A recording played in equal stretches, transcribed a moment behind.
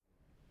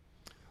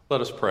Let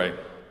us pray.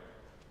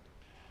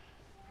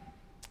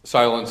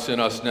 Silence in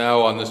us now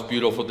on this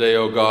beautiful day,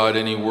 O God,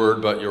 any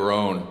word but your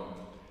own,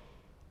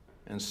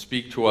 and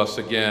speak to us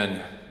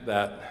again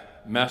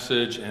that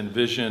message and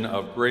vision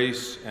of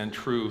grace and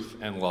truth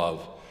and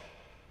love.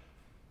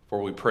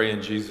 For we pray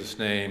in Jesus'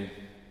 name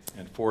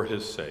and for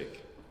his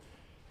sake.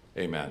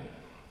 Amen.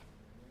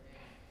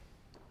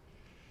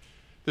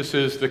 This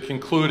is the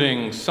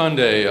concluding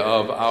Sunday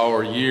of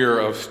our year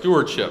of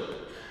stewardship.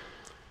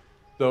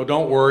 Though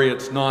don't worry,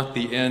 it's not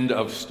the end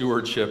of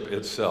stewardship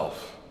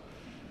itself.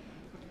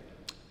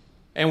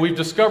 And we've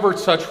discovered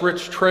such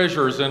rich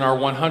treasures in our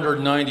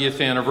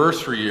 190th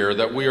anniversary year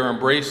that we are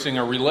embracing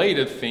a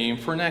related theme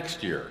for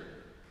next year,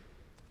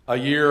 a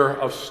year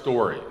of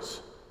stories.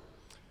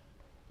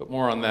 But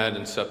more on that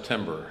in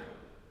September.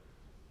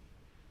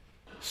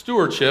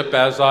 Stewardship,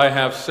 as I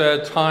have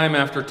said time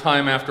after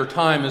time after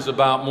time, is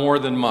about more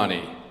than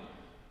money,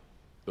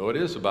 though it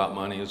is about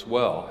money as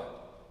well.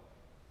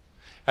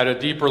 At a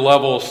deeper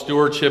level,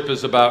 stewardship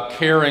is about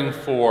caring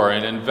for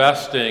and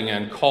investing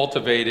and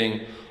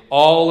cultivating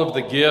all of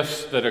the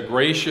gifts that a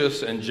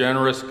gracious and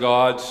generous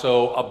God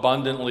so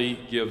abundantly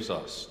gives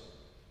us.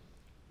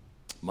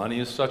 Money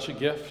is such a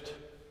gift.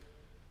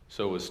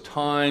 So is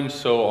time,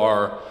 so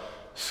are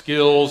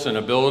skills and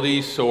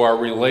abilities, so are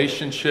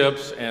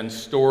relationships and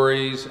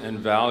stories and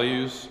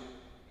values.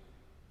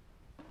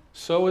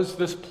 So is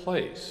this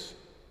place,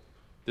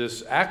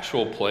 this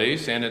actual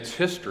place and its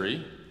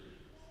history,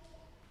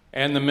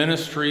 and the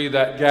ministry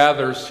that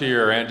gathers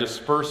here and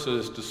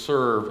disperses to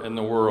serve in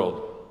the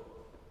world.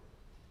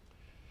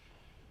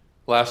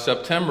 Last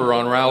September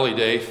on Rally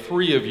Day,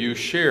 3 of you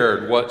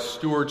shared what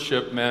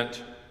stewardship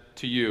meant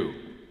to you.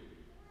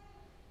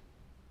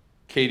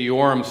 Katie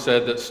Orem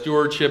said that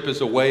stewardship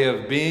is a way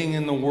of being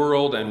in the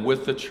world and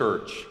with the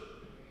church.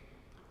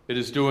 It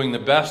is doing the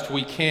best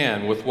we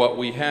can with what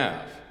we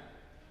have,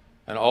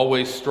 and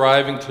always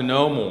striving to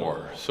know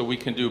more so we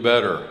can do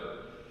better.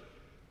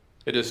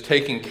 It is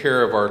taking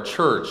care of our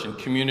church and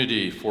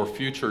community for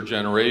future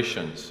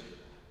generations.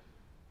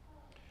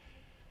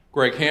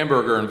 Greg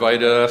Hamburger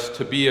invited us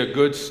to be a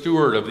good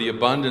steward of the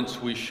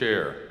abundance we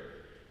share.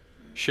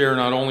 Share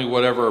not only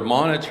whatever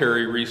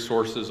monetary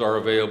resources are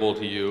available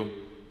to you,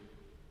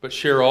 but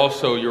share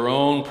also your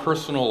own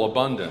personal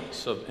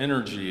abundance of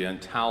energy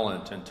and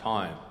talent and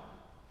time.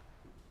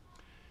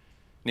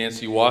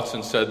 Nancy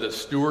Watson said that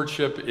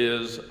stewardship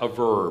is a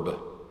verb: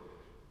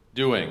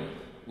 doing,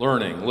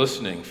 learning,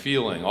 listening,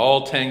 feeling,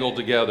 all tangled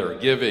together,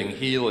 giving,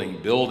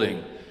 healing,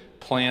 building,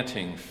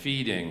 planting,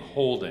 feeding,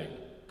 holding,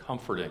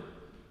 comforting.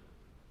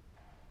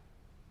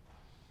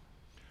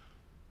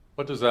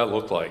 What does that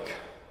look like?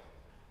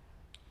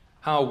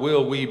 How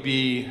will we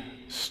be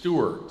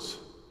stewards,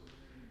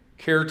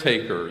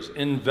 caretakers,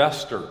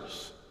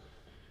 investors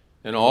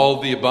in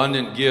all the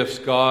abundant gifts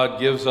God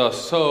gives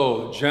us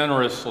so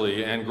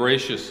generously and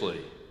graciously?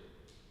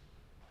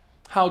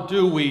 How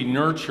do we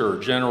nurture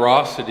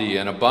generosity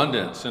and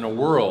abundance in a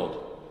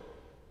world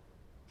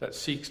that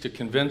seeks to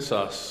convince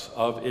us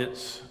of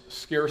its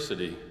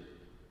scarcity?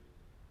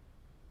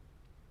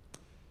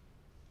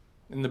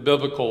 In the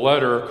biblical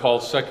letter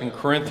called 2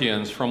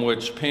 Corinthians, from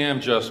which Pam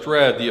just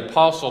read, the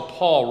Apostle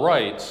Paul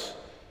writes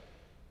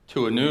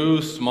to a new,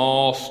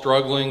 small,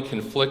 struggling,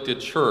 conflicted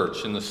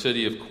church in the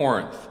city of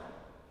Corinth.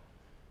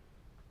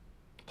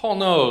 Paul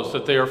knows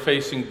that they are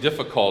facing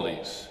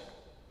difficulties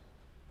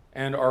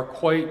and are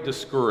quite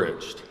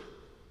discouraged.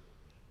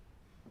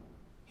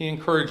 He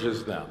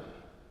encourages them.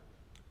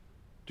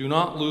 Do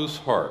not lose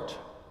heart.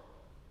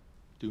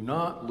 Do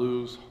not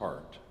lose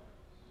heart.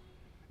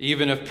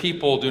 Even if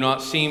people do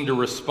not seem to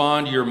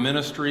respond to your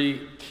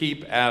ministry,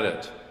 keep at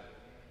it.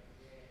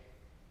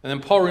 And then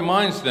Paul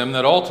reminds them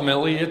that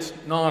ultimately it's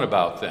not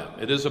about them.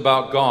 It is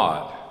about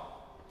God.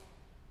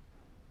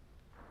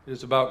 It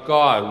is about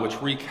God, which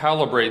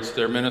recalibrates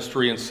their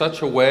ministry in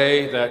such a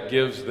way that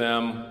gives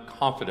them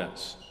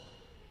confidence.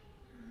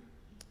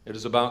 It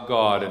is about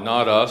God and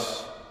not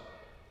us.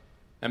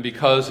 And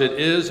because it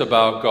is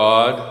about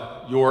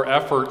God, your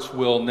efforts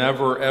will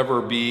never,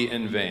 ever be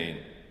in vain.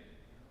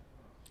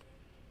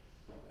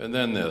 And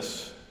then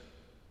this.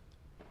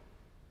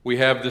 We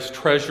have this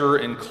treasure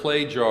in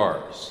clay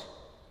jars,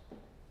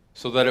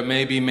 so that it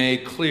may be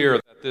made clear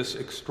that this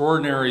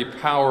extraordinary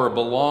power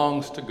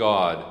belongs to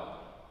God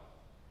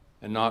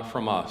and not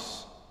from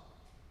us.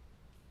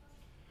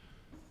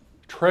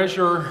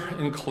 Treasure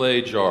in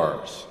clay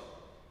jars.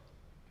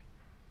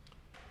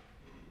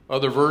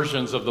 Other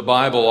versions of the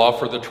Bible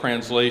offer the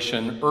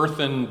translation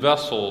earthen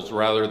vessels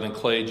rather than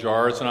clay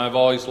jars, and I've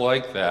always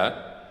liked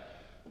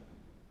that.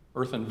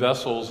 Earthen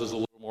vessels is a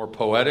little more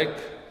poetic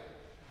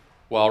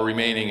while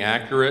remaining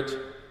accurate.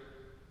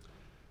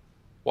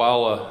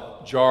 While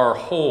a jar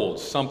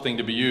holds something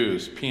to be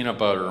used, peanut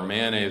butter, or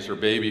mayonnaise, or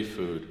baby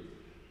food,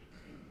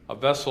 a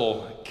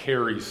vessel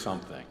carries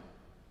something,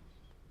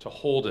 to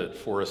hold it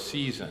for a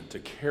season, to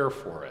care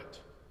for it.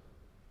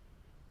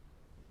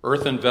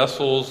 Earthen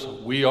vessels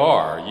we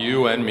are,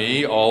 you and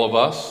me, all of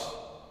us,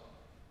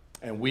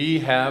 and we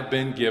have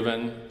been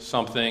given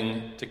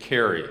something to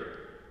carry.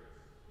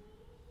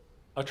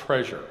 a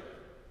treasure.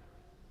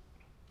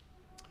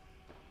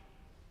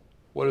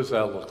 What does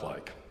that look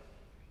like?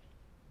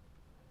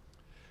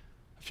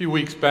 A few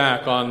weeks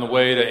back, on the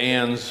way to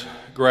Ann's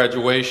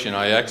graduation,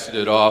 I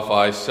exited off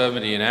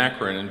I-70 in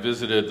Akron and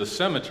visited the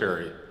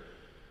cemetery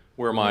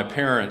where my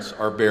parents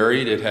are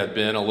buried. It had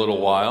been a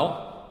little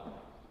while.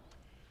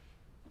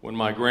 When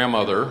my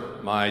grandmother,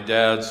 my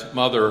dad's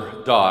mother,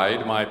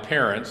 died, my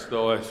parents,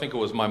 though I think it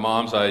was my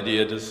mom's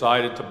idea,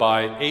 decided to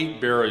buy 8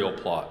 burial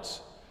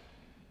plots.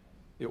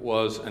 It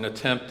was an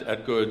attempt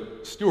at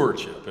good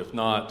stewardship, if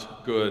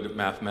not good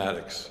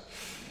mathematics.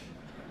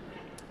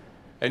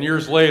 And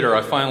years later,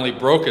 I finally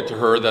broke it to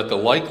her that the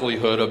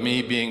likelihood of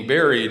me being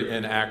buried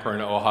in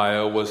Akron,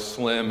 Ohio was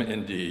slim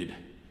indeed.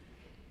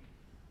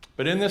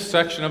 But in this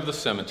section of the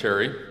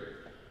cemetery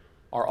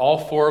are all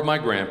 4 of my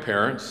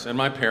grandparents and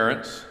my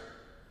parents,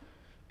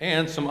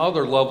 and some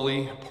other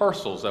lovely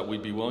parcels that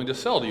we'd be willing to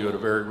sell to you at a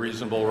very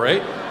reasonable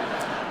rate.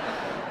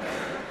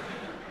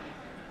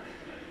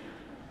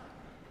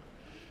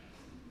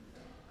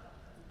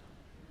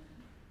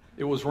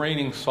 It was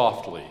raining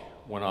softly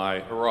when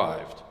I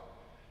arrived,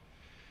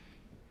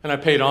 and I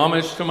paid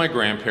homage to my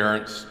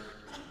grandparents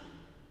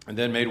and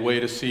then made way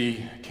to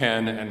see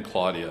Ken and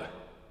Claudia.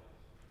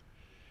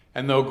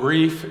 And though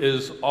grief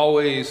is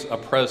always a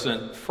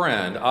present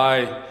friend,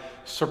 I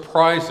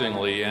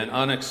surprisingly and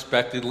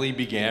unexpectedly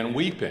began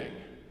weeping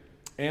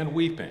and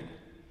weeping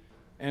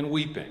and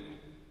weeping.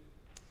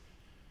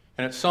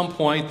 And at some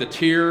point, the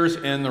tears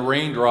and the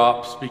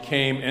raindrops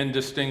became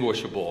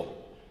indistinguishable.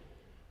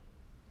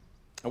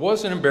 I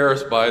wasn't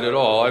embarrassed by it at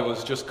all. I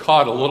was just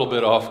caught a little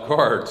bit off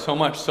guard, so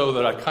much so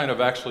that I kind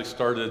of actually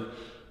started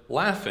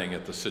laughing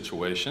at the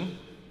situation.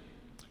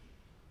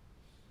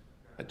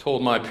 I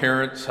told my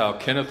parents how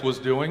Kenneth was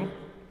doing,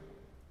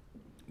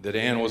 that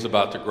Ann was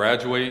about to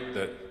graduate,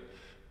 that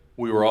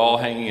we were all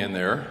hanging in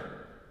there.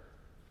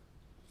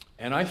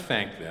 And I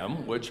thanked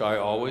them, which I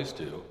always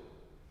do.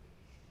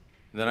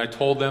 And then I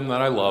told them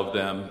that I loved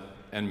them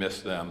and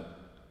missed them,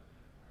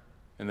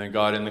 and then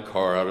got in the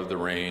car out of the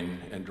rain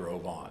and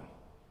drove on.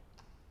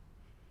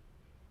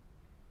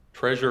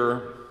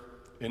 Treasure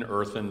in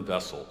earthen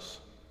vessels.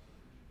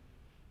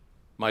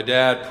 My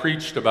dad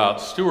preached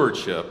about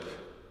stewardship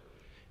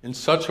in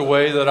such a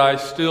way that I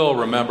still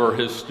remember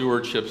his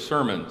stewardship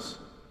sermons.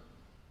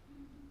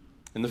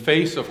 In the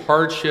face of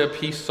hardship,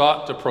 he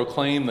sought to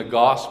proclaim the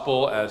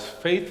gospel as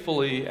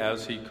faithfully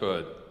as he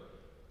could.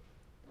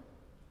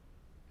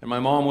 And my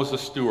mom was a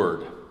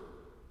steward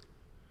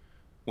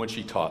when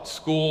she taught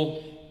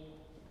school,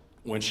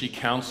 when she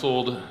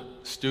counseled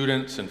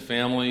students and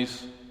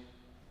families,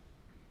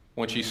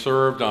 when she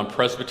served on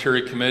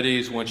Presbyterian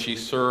committees, when she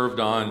served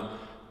on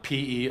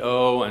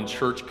PEO and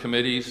church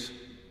committees.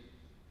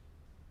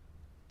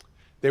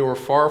 They were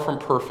far from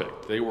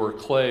perfect. They were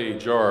clay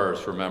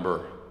jars,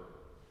 remember.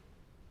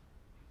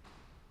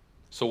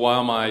 So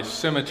while my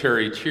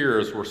cemetery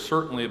tears were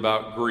certainly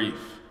about grief,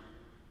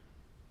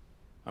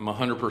 I'm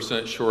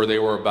 100% sure they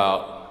were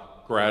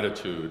about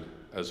gratitude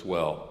as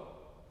well.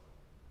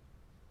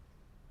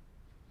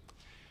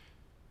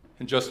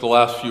 In just the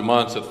last few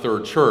months at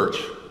Third Church,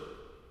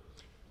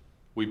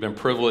 we've been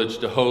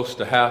privileged to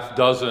host a half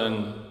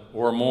dozen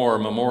or more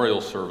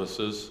memorial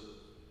services.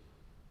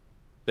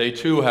 They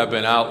too have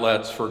been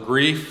outlets for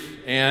grief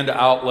and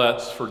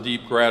outlets for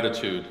deep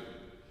gratitude.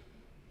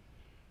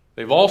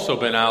 They've also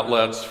been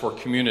outlets for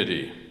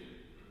community,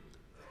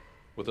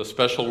 with a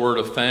special word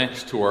of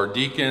thanks to our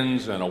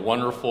deacons and a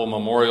wonderful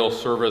memorial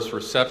service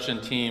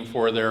reception team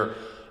for their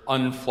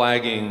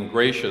unflagging,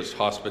 gracious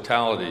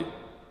hospitality.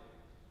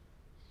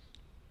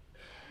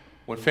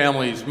 When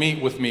families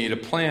meet with me to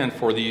plan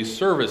for these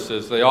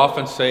services, they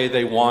often say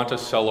they want a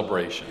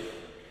celebration,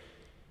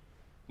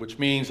 which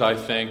means, I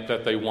think,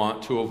 that they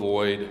want to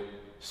avoid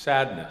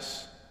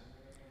sadness.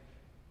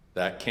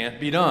 That can't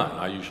be done,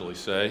 I usually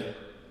say.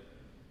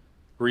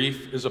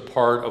 Grief is a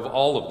part of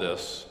all of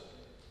this.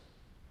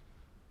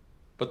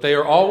 But they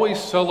are always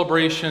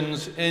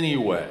celebrations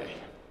anyway,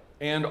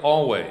 and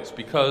always,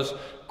 because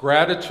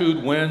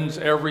gratitude wins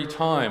every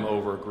time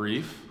over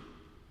grief.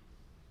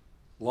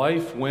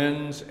 Life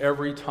wins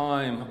every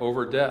time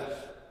over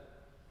death.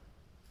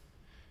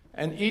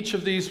 And each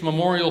of these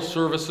memorial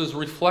services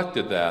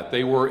reflected that.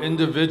 They were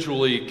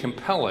individually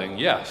compelling,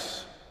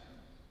 yes.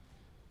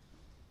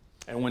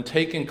 And when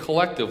taken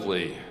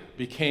collectively,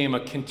 became a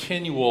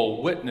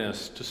continual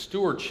witness to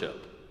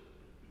stewardship,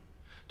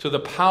 to the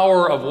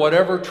power of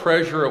whatever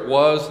treasure it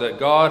was that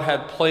God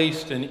had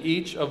placed in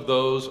each of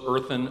those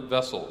earthen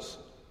vessels.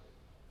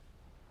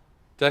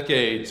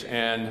 Decades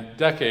and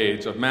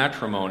decades of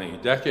matrimony,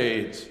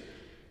 decades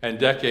and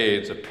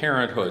decades of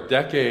parenthood,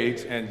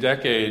 decades and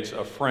decades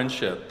of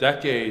friendship,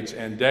 decades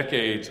and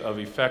decades of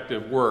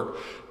effective work,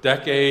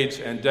 decades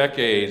and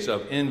decades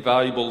of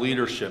invaluable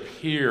leadership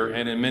here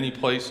and in many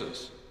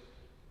places.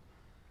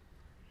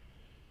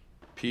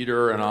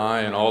 Peter and I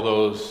and all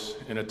those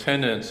in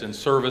attendance in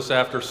service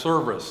after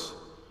service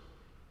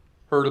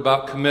heard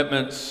about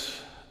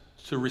commitments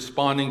to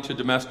responding to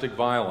domestic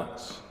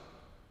violence,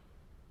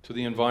 to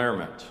the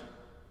environment,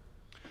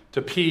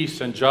 to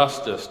peace and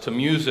justice, to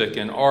music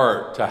and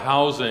art, to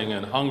housing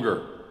and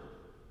hunger.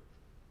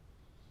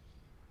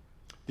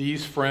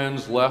 These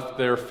friends left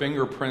their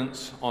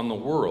fingerprints on the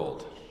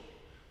world,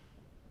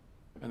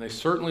 and they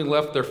certainly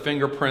left their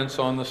fingerprints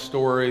on the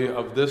story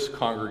of this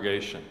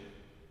congregation.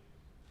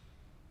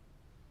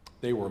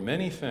 They were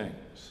many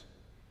things,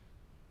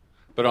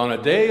 but on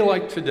a day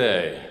like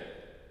today,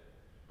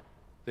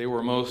 they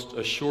were most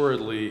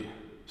assuredly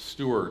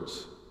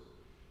stewards.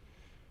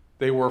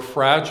 They were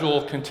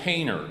fragile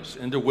containers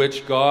into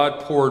which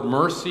God poured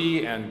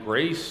mercy and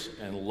grace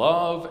and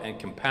love and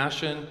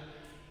compassion,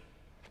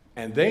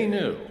 and they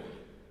knew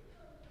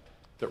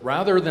that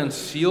rather than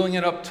sealing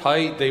it up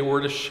tight, they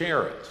were to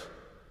share it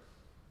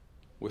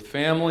with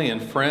family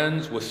and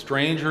friends, with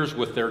strangers,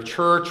 with their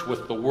church,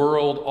 with the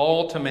world,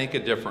 all to make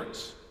a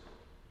difference.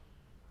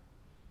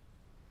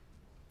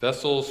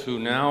 Vessels who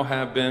now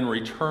have been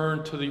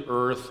returned to the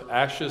earth,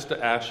 ashes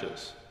to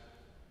ashes,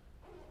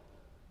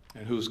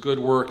 and whose good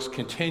works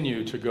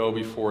continue to go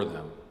before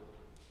them.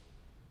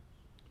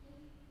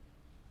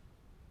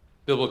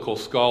 Biblical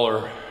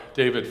scholar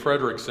David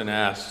Frederickson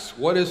asks,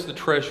 what is the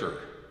treasure?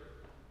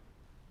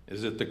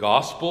 Is it the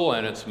gospel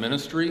and its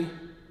ministry?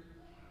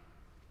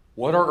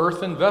 What are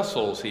earthen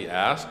vessels, he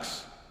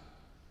asks.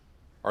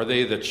 Are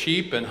they the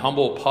cheap and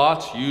humble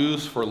pots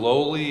used for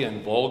lowly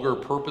and vulgar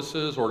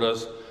purposes, or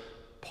does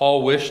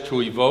Paul wish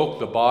to evoke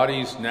the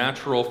body's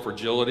natural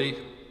fragility?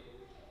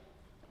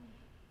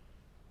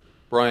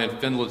 Brian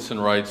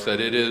Finlayson writes that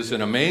it is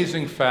an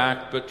amazing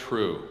fact, but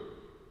true,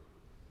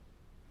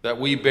 that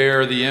we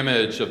bear the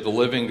image of the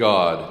living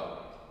God,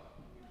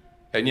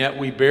 and yet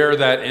we bear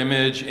that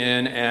image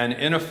in an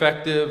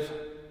ineffective,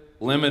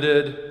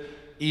 limited,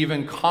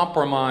 even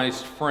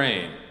compromised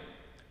frame,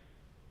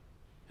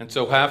 and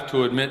so have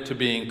to admit to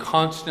being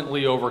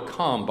constantly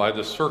overcome by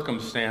the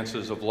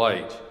circumstances of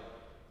life.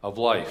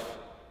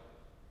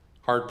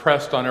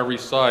 Hard-pressed on every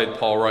side,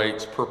 Paul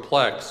writes,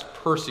 perplexed,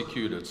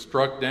 persecuted,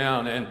 struck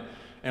down,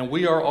 and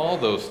we are all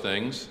those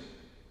things.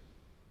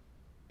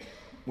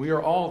 We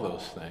are all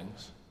those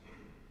things.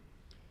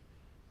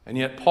 And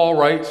yet Paul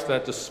writes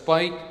that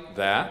despite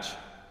that,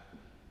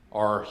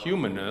 our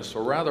humanness,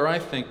 or rather I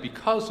think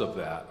because of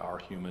that, our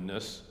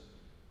humanness,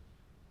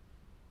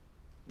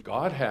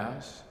 God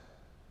has,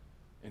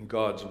 in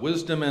God's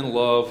wisdom and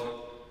love,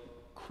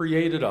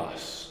 created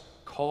us,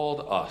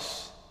 called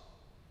us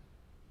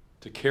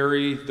to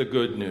carry the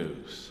good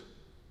news,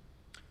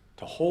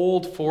 to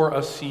hold for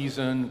a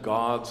season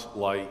God's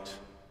light,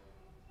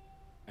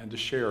 and to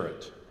share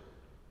it.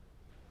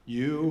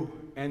 You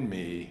and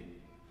me,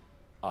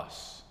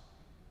 us.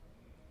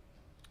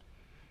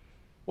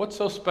 What's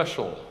so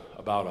special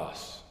about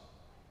us?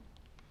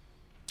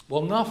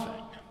 Well,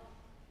 nothing,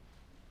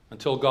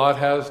 until God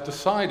has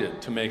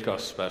decided to make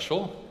us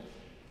special,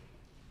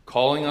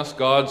 calling us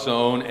God's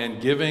own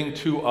and giving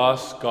to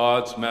us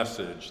God's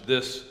message,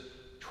 this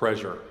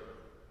treasure.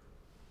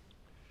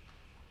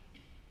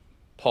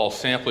 Paul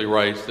Sampley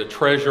writes that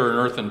treasure in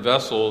earthen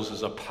vessels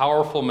is a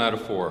powerful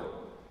metaphor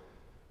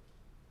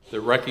that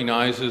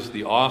recognizes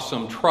the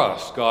awesome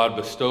trust God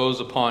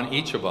bestows upon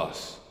each of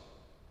us,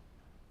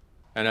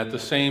 and at the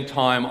same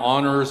time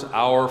honors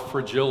our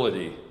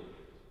fragility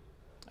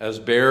as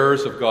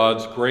bearers of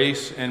God's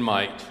grace and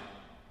might.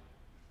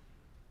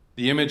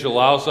 The image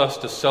allows us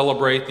to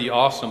celebrate the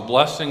awesome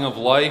blessing of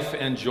life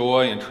and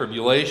joy and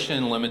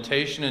tribulation,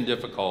 limitation, and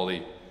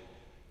difficulty.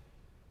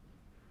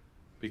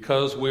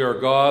 Because we are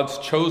God's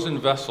chosen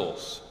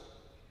vessels,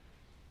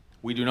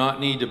 we do not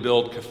need to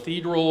build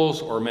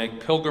cathedrals or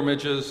make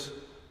pilgrimages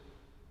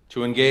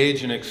to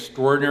engage in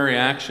extraordinary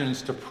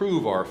actions to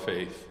prove our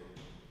faith.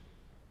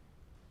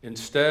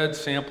 Instead,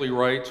 Sampley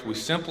writes, we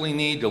simply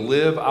need to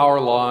live our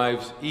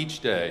lives each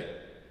day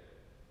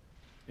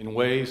in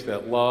ways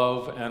that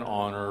love and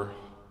honor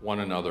one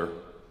another.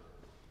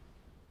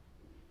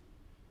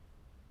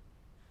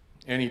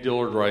 Annie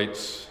Dillard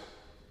writes,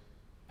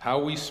 how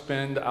we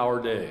spend our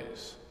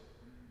days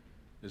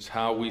is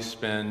how we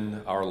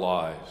spend our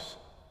lives.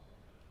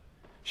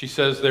 She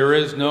says there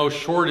is no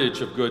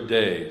shortage of good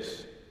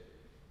days.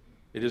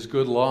 It is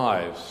good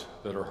lives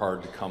that are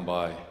hard to come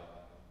by.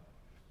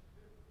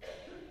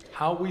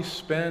 How we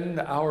spend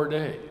our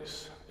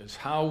days is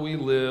how we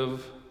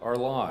live our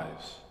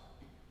lives.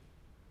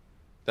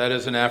 That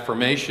is an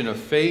affirmation of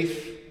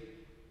faith,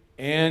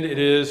 and it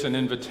is an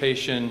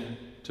invitation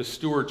to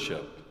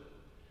stewardship.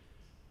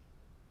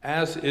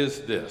 As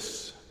is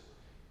this.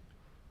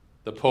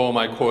 The poem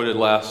I quoted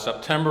last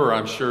September,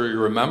 I'm sure you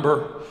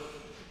remember,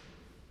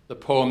 the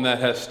poem that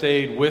has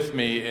stayed with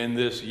me in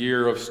this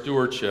year of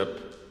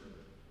stewardship,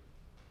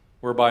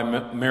 whereby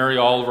Mary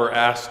Oliver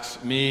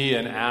asks me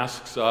and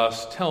asks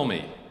us, tell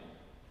me,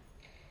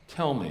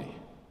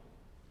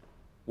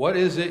 what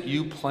is it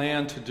you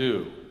plan to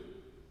do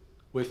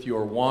with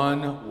your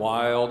one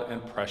wild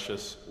and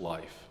precious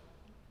life?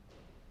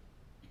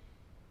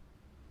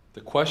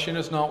 The question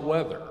is not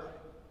whether,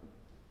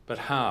 But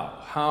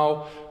how?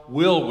 How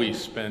will we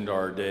spend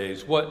our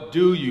days? What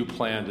do you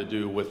plan to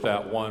do with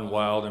that one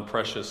wild and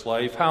precious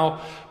life?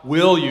 How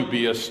will you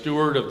be a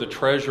steward of the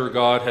treasure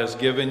God has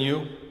given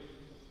you?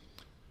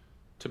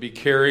 To be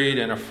carried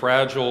in a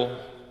fragile,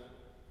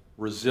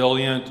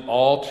 resilient,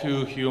 all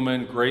too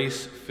human,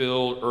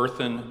 grace-filled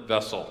earthen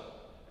vessel.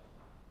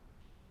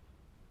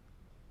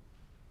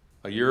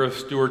 A year of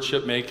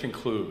stewardship may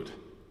conclude,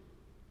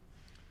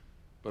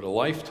 but a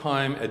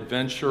lifetime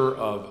adventure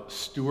of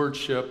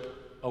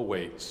stewardship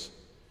awaits.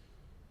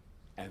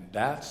 And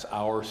that's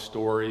our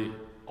story,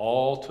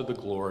 all to the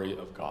glory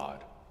of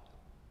God.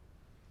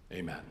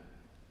 Amen.